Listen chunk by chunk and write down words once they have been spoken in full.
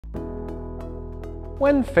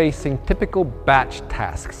when facing typical batch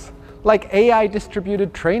tasks like AI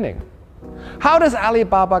distributed training? How does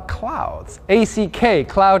Alibaba Cloud's ACK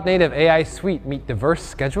Cloud-Native AI suite meet diverse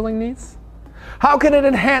scheduling needs? How can it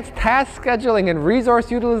enhance task scheduling and resource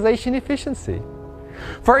utilization efficiency?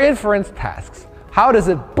 For inference tasks, how does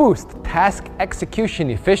it boost task execution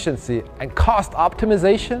efficiency and cost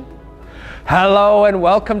optimization? Hello and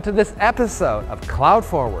welcome to this episode of Cloud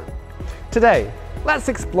Forward. Today, let's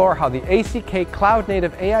explore how the ACK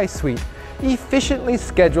Cloud-Native AI suite efficiently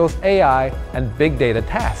schedules AI and big data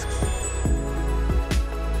tasks.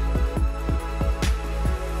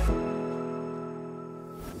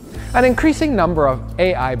 An increasing number of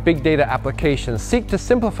AI big data applications seek to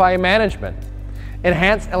simplify management,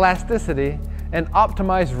 enhance elasticity, and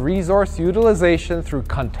optimize resource utilization through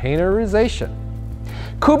containerization.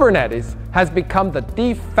 Kubernetes has become the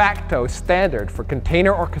de facto standard for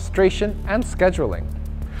container orchestration and scheduling.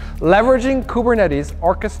 Leveraging Kubernetes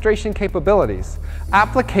orchestration capabilities,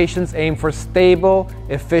 applications aim for stable,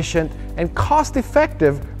 efficient, and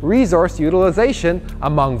cost-effective resource utilization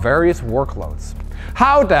among various workloads.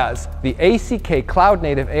 How does the ACK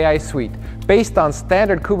Cloud-Native AI suite, based on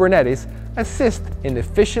standard Kubernetes, assist in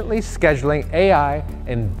efficiently scheduling AI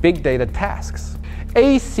and big data tasks?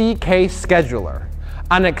 ACK Scheduler,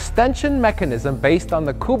 an extension mechanism based on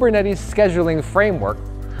the Kubernetes scheduling framework,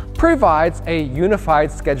 provides a unified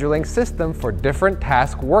scheduling system for different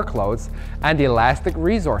task workloads and elastic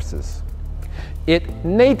resources. It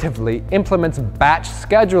natively implements batch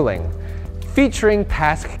scheduling, featuring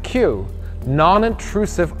task queue,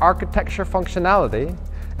 non-intrusive architecture functionality,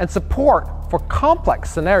 and support for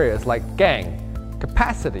complex scenarios like gang,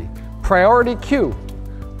 capacity, priority queue,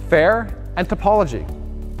 FAIR, and topology.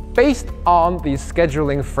 Based on the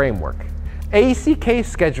scheduling framework, ACK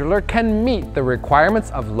Scheduler can meet the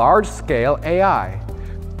requirements of large-scale AI,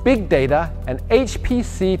 big data, and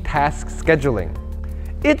HPC task scheduling.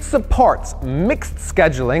 It supports mixed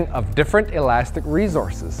scheduling of different elastic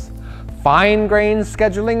resources, fine-grained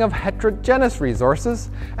scheduling of heterogeneous resources,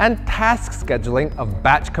 and task scheduling of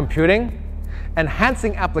batch computing,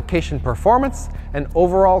 enhancing application performance and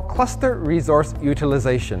overall cluster resource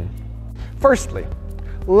utilization. Firstly,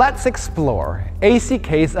 let's explore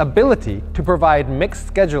ACK's ability to provide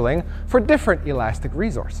mixed scheduling for different elastic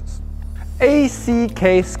resources.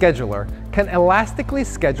 ACK Scheduler can elastically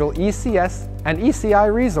schedule ECS and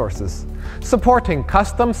ECI resources, supporting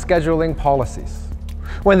custom scheduling policies.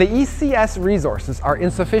 When the ECS resources are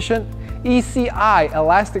insufficient, ECI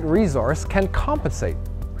elastic resource can compensate.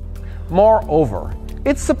 Moreover,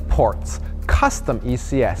 it supports custom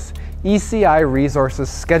ECS, ECI resources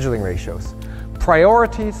scheduling ratios,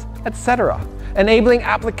 priorities, etc., enabling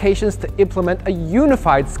applications to implement a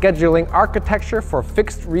unified scheduling architecture for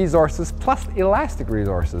fixed resources plus elastic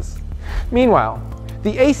resources. Meanwhile,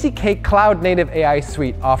 the ACK Cloud-Native AI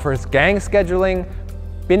suite offers gang scheduling,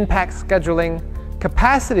 bin pack scheduling,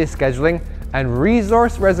 capacity scheduling, and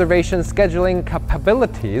resource reservation scheduling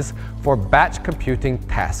capabilities for batch computing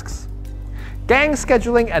tasks. Gang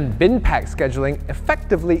scheduling and bin pack scheduling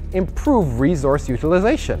effectively improve resource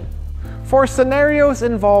utilization. For scenarios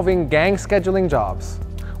involving gang scheduling jobs,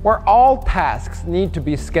 where all tasks need to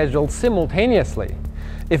be scheduled simultaneously,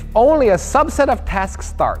 if only a subset of tasks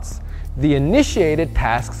starts, the initiated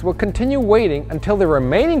tasks will continue waiting until the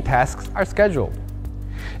remaining tasks are scheduled.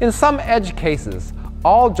 In some edge cases,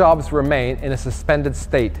 all jobs remain in a suspended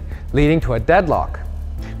state, leading to a deadlock.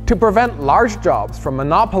 To prevent large jobs from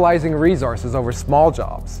monopolizing resources over small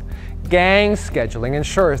jobs, gang scheduling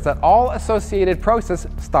ensures that all associated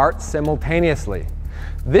processes start simultaneously.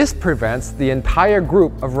 This prevents the entire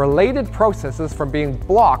group of related processes from being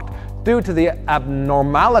blocked due to the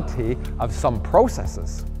abnormality of some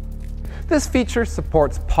processes. This feature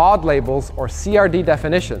supports pod labels or CRD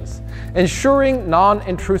definitions, ensuring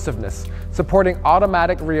non-intrusiveness, supporting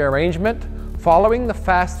automatic rearrangement, following the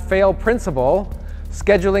fast-fail principle,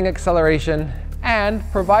 scheduling acceleration, and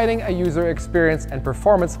providing a user experience and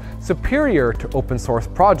performance superior to open-source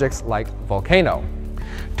projects like Volcano.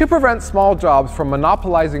 To prevent small jobs from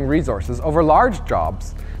monopolizing resources over large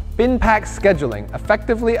jobs, bin pack scheduling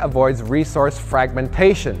effectively avoids resource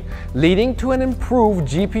fragmentation, leading to an improved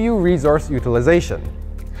GPU resource utilization.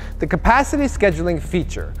 The capacity scheduling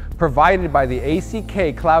feature provided by the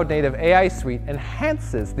ACK Cloud-Native AI suite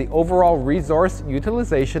enhances the overall resource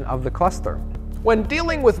utilization of the cluster. When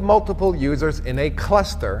dealing with multiple users in a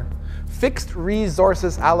cluster, fixed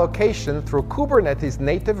resources allocation through Kubernetes'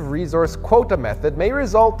 native resource quota method may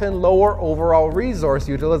result in lower overall resource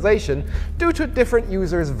utilization due to different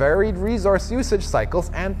users' varied resource usage cycles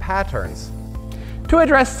and patterns. to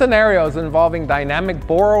address scenarios involving dynamic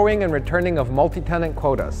borrowing and returning of multi-tenant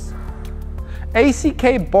quotas.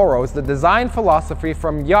 ACK borrows the design philosophy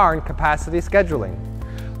from Yarn capacity scheduling.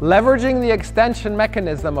 Leveraging the extension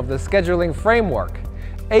mechanism of the scheduling framework,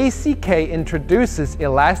 ACK introduces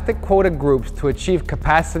elastic quota groups to achieve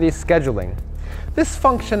capacity scheduling. This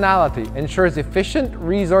functionality ensures efficient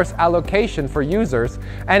resource allocation for users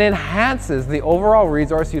and enhances the overall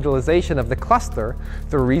resource utilization of the cluster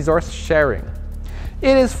through resource sharing.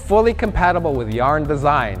 It is fully compatible with Yarn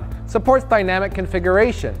design, supports dynamic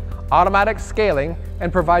configuration, automatic scaling,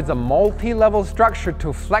 and provides a multi-level structure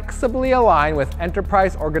to flexibly align with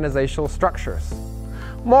enterprise organizational structures.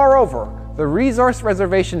 Moreover, the resource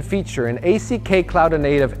reservation feature in ACK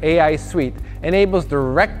Cloud-Native AI Suite enables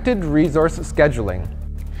directed resource scheduling.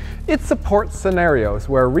 It supports scenarios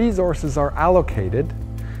where resources are allocated,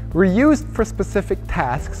 reused for specific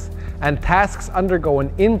tasks, and tasks undergo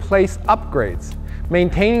an in-place upgrades,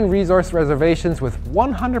 maintaining resource reservations with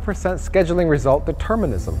 100% scheduling result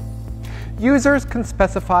determinism. Users can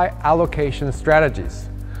specify allocation strategies.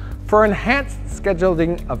 For enhanced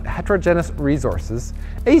scheduling of heterogeneous resources,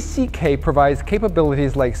 ACK provides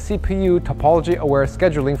capabilities like CPU topology-aware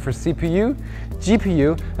scheduling for CPU,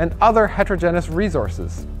 GPU, and other heterogeneous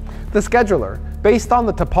resources. The scheduler, based on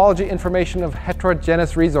the topology information of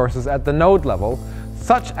heterogeneous resources at the node level,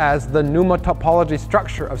 such as the NUMA topology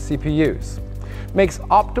structure of CPUs, makes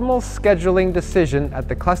optimal scheduling decision at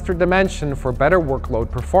the cluster dimension for better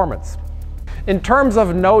workload performance. In terms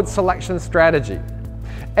of node selection strategy,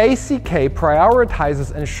 ACK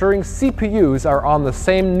prioritizes ensuring CPUs are on the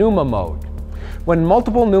same NUMA mode. When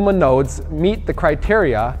multiple NUMA nodes meet the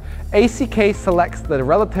criteria, ACK selects the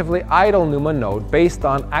relatively idle NUMA node based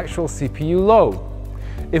on actual CPU load.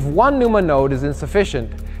 If one NUMA node is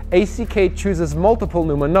insufficient, ACK chooses multiple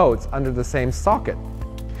NUMA nodes under the same socket.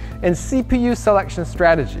 In CPU selection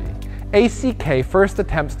strategy, ACK first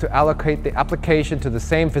attempts to allocate the application to the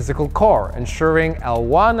same physical core, ensuring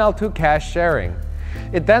L1, L2 cache sharing.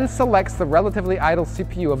 It then selects the relatively idle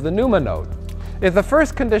CPU of the NUMA node. If the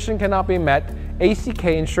first condition cannot be met, ACK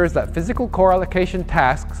ensures that physical core allocation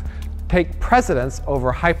tasks take precedence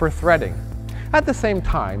over hyper-threading. At the same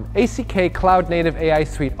time, ACK Cloud-Native AI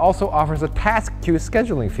Suite also offers a task queue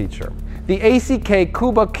scheduling feature. The ACK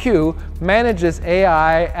Kuba queue manages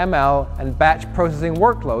AI, ML, and batch processing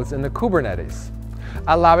workloads in the Kubernetes,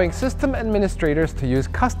 allowing system administrators to use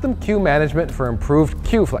custom queue management for improved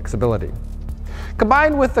queue flexibility.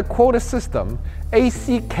 Combined with the quota system,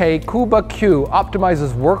 ACK Kuba queue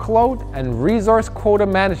optimizes workload and resource quota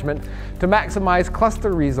management to maximize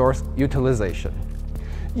cluster resource utilization.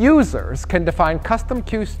 Users can define custom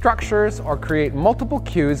queue structures or create multiple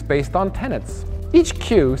queues based on tenants. Each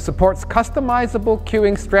queue supports customizable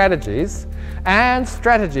queuing strategies, and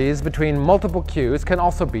strategies between multiple queues can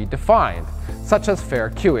also be defined, such as fair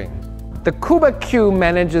queuing. The Kuba queue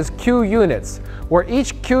manages queue units, where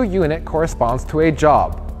each queue unit corresponds to a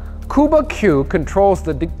job. Kuba queue controls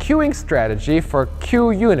the dequeuing strategy for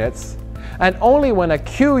queue units, and only when a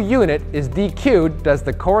queue unit is dequeued does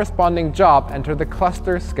the corresponding job enter the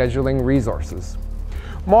cluster scheduling resources.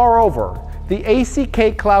 Moreover, the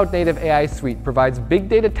ACK Cloud-Native AI Suite provides big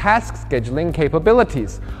data task scheduling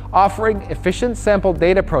capabilities, offering efficient sample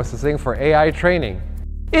data processing for AI training.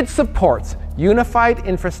 It supports unified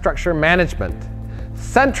infrastructure management,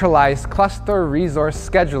 centralized cluster resource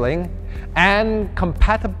scheduling, and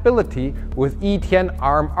compatibility with ETN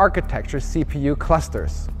ARM architecture CPU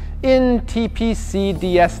clusters. In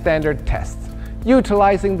TPC-DS standard tests,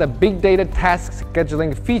 utilizing the big data task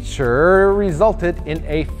scheduling feature resulted in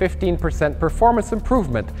a 15% performance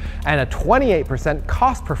improvement and a 28%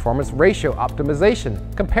 cost performance ratio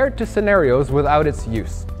optimization compared to scenarios without its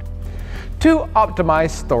use. To optimize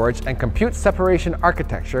storage and compute separation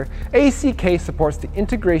architecture, ACK supports the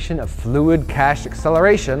integration of fluid cache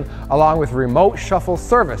acceleration along with remote shuffle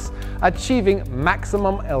service, achieving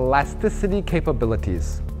maximum elasticity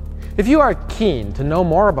capabilities. If you are keen to know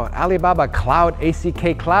more about Alibaba Cloud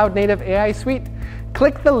ACK Cloud-Native AI Suite,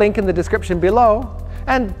 click the link in the description below,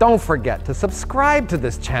 and don't forget to subscribe to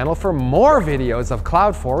this channel for more videos of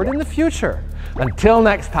Cloud Forward in the future. Until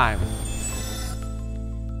next time.